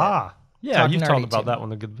 That's it. Yeah, you've talked about that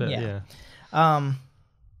one a good bit. Yeah.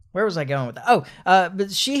 Where was I going with that?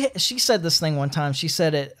 But she said this thing one time. She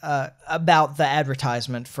said it about the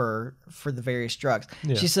advertisement for the various drugs.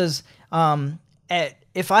 Yeah. She says,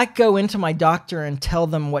 if I go into my doctor and tell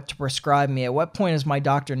them what to prescribe me, at what point is my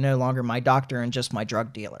doctor no longer my doctor and just my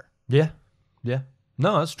drug dealer? Yeah. Yeah.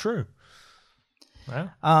 No, that's true. Yeah.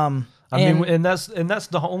 I mean, that's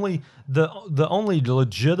the only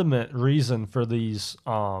legitimate reason for these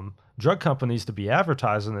drug companies to be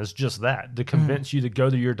advertising is just that, to convince you to go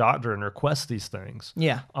to your doctor and request these things.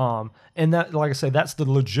 Yeah. And that, like I say, that's the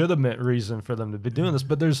legitimate reason for them to be doing this.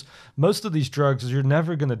 But there's most of these drugs you're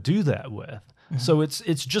never going to do that with. So it's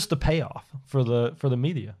just a payoff for the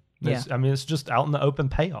media. I mean, it's just out in the open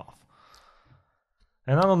payoff.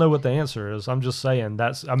 And I don't know what the answer is. I'm just saying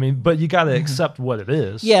but you got to accept what it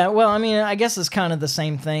is. Yeah. Well, I mean, I guess it's kind of the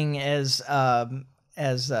same thing as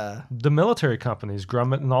the military companies,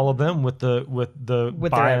 Grumman and all of them with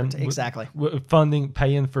buying, exactly, with funding,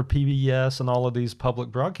 paying for PBS and all of these public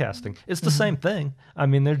broadcasting. It's the same thing. I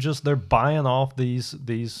mean, they're buying off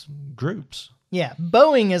these groups. Yeah,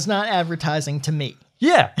 Boeing is not advertising to me.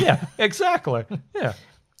 Yeah, exactly. Yeah.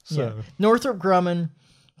 So Northrop Grumman,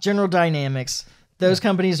 General Dynamics, those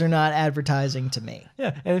companies are not advertising to me.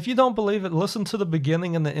 Yeah, and if you don't believe it, listen to the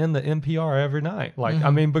beginning and the end of NPR every night. Like, I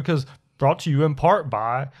mean, because brought to you in part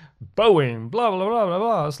by Boeing, blah blah blah blah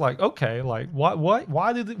blah. It's like, okay, like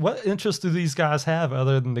what interest do these guys have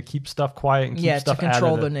other than to keep stuff quiet and keep stuff to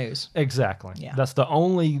control out of the news? Exactly. Yeah, that's the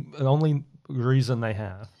only reason they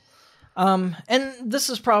have. And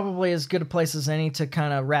this is probably as good a place as any to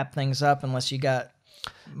kind of wrap things up, unless you got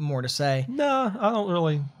more to say. No, I don't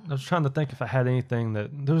really. I was trying to think if I had anything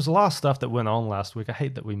there was a lot of stuff that went on last week. I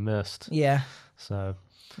hate that we missed. Yeah. So.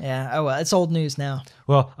 Yeah. Oh well, it's old news now.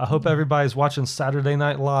 Well, I hope everybody's watching Saturday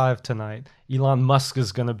Night Live tonight. Elon Musk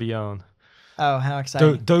is going to be on. Oh, how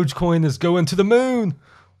exciting! Dogecoin is going to the moon.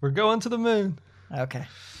 We're going to the moon. Okay.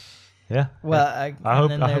 Yeah. Well,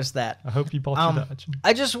 there's that. I hope you bought your Dodge.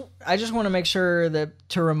 I just want to make sure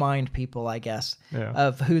to remind people, I guess,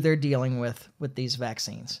 of who they're dealing with these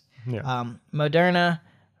vaccines. Yeah. Moderna,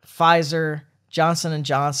 Pfizer, Johnson &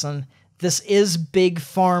 Johnson. This is big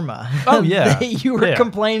pharma. Oh, yeah. That you were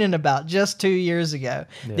complaining about just 2 years ago.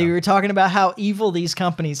 Yeah. That you were talking about how evil these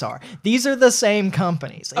companies are. These are the same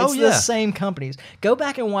companies. It's the same companies. Go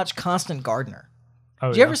back and watch Constant Gardener. Oh,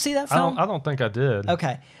 did you ever see that film? I don't think I did.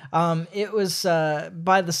 Okay. It was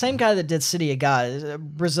by the same guy that did City of God, a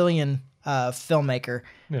Brazilian filmmaker.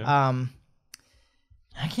 Yeah.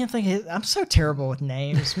 I can't think. I'm so terrible with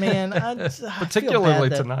names, man.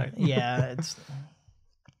 Particularly tonight. Yeah. It's.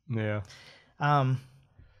 Yeah.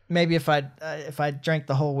 Maybe if I drank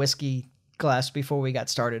the whole whiskey glass before we got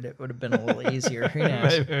started, it would have been a little easier. Who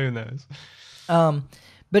knows? Who knows?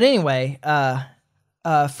 But anyway,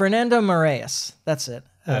 Fernando Moraes. That's it.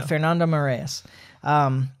 Fernando Moraes.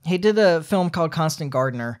 He did a film called Constant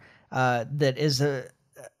Gardener that is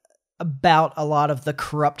about a lot of the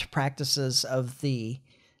corrupt practices of the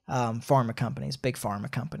pharma companies, big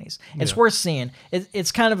pharma companies. It's worth seeing.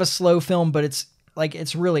 It's kind of a slow film, but it's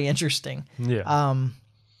really interesting. Yeah.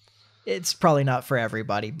 It's probably not for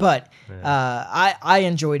everybody, but I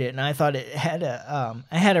enjoyed it, and I thought it had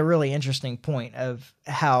a really interesting point of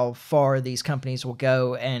how far these companies will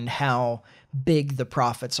go and how big the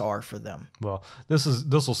profits are for them. Well, this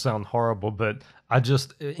will sound horrible, but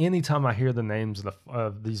anytime I hear the names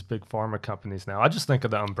of these big pharma companies now, I just think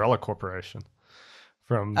of the Umbrella Corporation.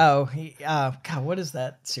 God, what is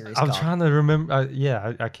that series called? I'm trying to remember.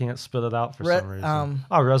 I can't spit it out for some reason.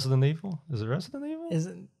 Resident Evil? Is it Resident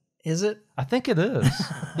Evil? Is it? I think it is.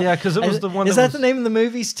 Yeah, because it was the one. Is that the name of the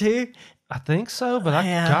movies too? I think so, but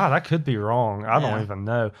I could be wrong. I don't Yeah. even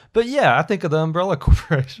know. But yeah, I think of the Umbrella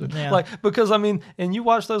Corporation. Yeah. Like, because I mean, and you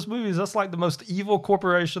watch those movies, that's like the most evil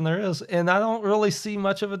corporation there is. And I don't really see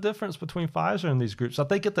much of a difference between Pfizer and these groups. I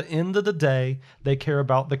think at the end of the day, they care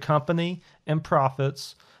about the company and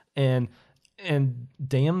profits and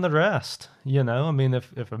damn the rest. You know, I mean,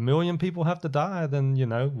 if 1 million people have to die, then, you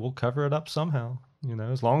know, we'll cover it up somehow. You know,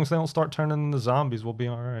 as long as they don't start turning into zombies, we'll be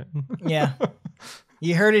all right. Yeah.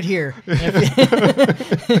 You heard it here.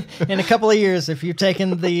 In a couple of years, if you've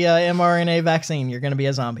taken the mRNA vaccine, you're going to be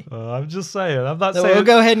a zombie. I'm just saying. I'm not So saying. we'll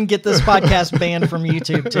go ahead and get this podcast banned from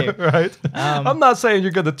YouTube too. Right. I'm not saying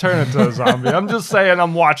you're going to turn into a zombie. I'm just saying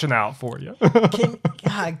I'm watching out for you.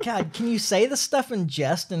 God, can you say this stuff in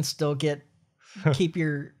jest and still keep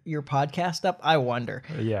your podcast up? I wonder.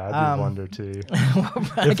 Yeah, I do wonder too.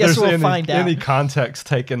 I guess we'll find out. Any context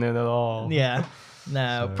taken in at all. Yeah.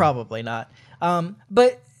 No, probably not.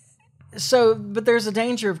 But there's a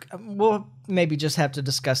danger of, we'll maybe just have to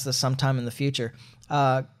discuss this sometime in the future.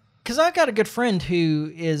 Because I've got a good friend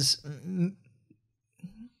who is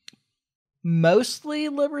mostly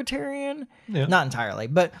libertarian. Yeah. Not entirely,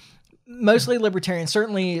 but mostly libertarian.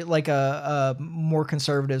 Certainly like a more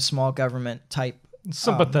conservative, small government type.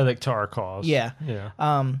 Sympathetic to our cause. Yeah.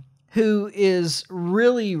 Yeah. Who is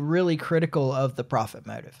really, really critical of the profit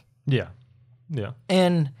motive. Yeah. Yeah.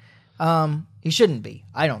 And he shouldn't be,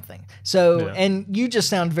 I don't think. So, and you just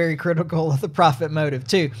sound very critical of the profit motive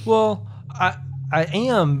too. Well, I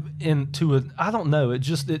am into it. I don't know.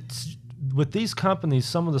 It's with these companies,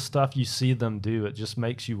 some of the stuff you see them do, it just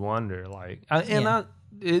makes you wonder. Like,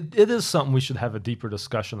 it is something we should have a deeper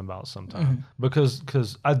discussion about sometime,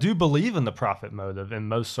 because I do believe in the profit motive in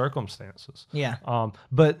most circumstances. Yeah.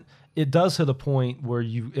 But it does hit a point where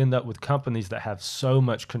you end up with companies that have so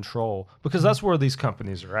much control, because that's where these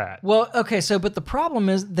companies are at. Well, okay, but the problem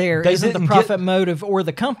is isn't the profit motive or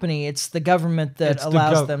the company, it's the government that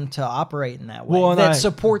allows them to operate in that way, that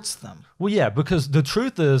supports them. Well, yeah, because the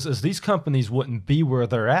truth is these companies wouldn't be where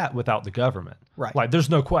they're at without the government. Right. Like,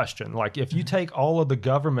 there's no question. Like, if you take all of the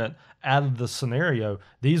government out of the scenario,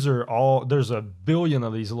 there's a billion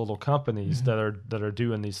of these little companies that are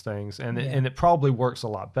doing these things, and it probably works a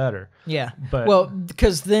lot better. Yeah. But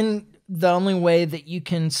because then the only way that you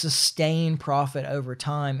can sustain profit over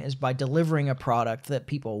time is by delivering a product that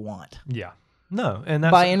people want. Yeah. No, and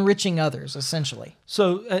that's by enriching others, essentially.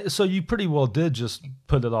 So you pretty well did just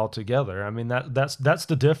put it all together. I mean, that's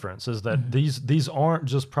the difference, is that these aren't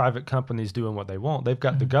just private companies doing what they want. They've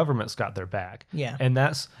got the government's got their back. Yeah, and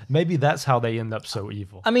maybe that's how they end up so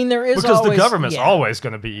evil. I mean, there is because the government's always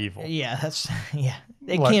going to be evil. Yeah,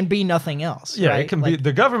 it can be nothing else. Yeah, right? it can be.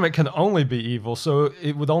 The government can only be evil, so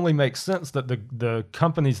it would only make sense that the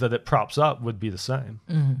companies that it props up would be the same.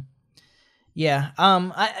 Mm-hmm. Yeah,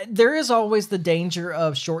 there is always the danger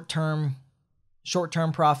of short-term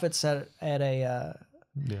profits at a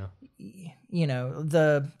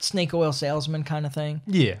the snake oil salesman kind of thing.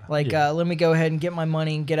 Yeah, like let me go ahead and get my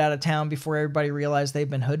money and get out of town before everybody realizes they've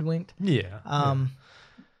been hoodwinked. Yeah,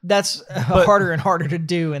 that's harder and harder to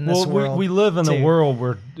do in this world. We live in a world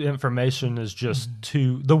where information is just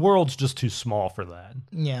the world's just too small for that.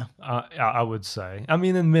 Yeah. I would say. I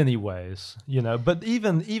mean, in many ways, but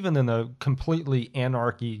even in a completely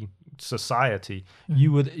anarchy society,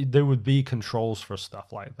 there would be controls for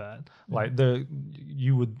stuff like that. Like there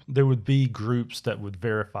would be groups that would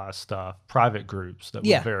verify stuff, private groups that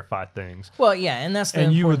would verify things. Well, yeah, and that's the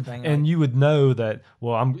important thing. And you would know that,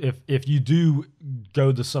 well, if you do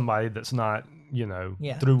go to somebody that's not,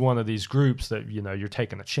 through one of these groups, that you're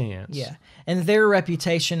taking a chance. Yeah, and their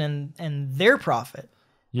reputation and their profit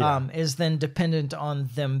is then dependent on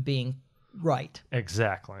them being right.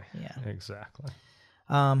 Exactly. Yeah. Exactly.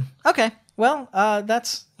 Okay. Well,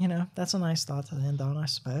 that's a nice thought to end on, I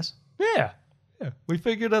suppose. Yeah. We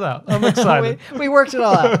figured it out. I'm excited. we worked it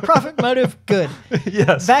all out. Profit motive, good.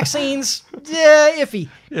 Yes. Vaccines, iffy.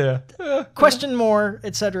 Yeah. Question more,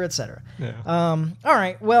 et cetera, et cetera. Yeah. All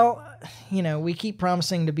right. Well, we keep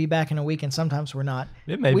promising to be back in a week, and sometimes we're not.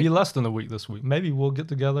 It may be less than a week this week. Maybe we'll get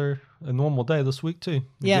together a normal day this week too.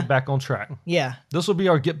 Get back on track. Yeah. This will be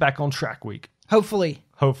our get back on track week. Hopefully.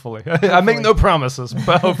 I make no promises,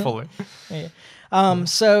 but hopefully.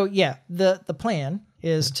 So yeah, the plan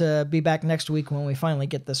is to be back next week when we finally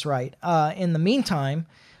get this right. In the meantime,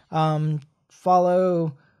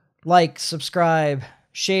 follow, like, subscribe,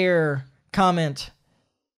 share, comment,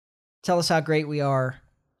 tell us how great we are,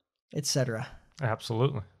 etc.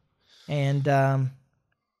 Absolutely. And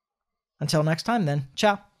until next time then,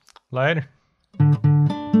 ciao. Later.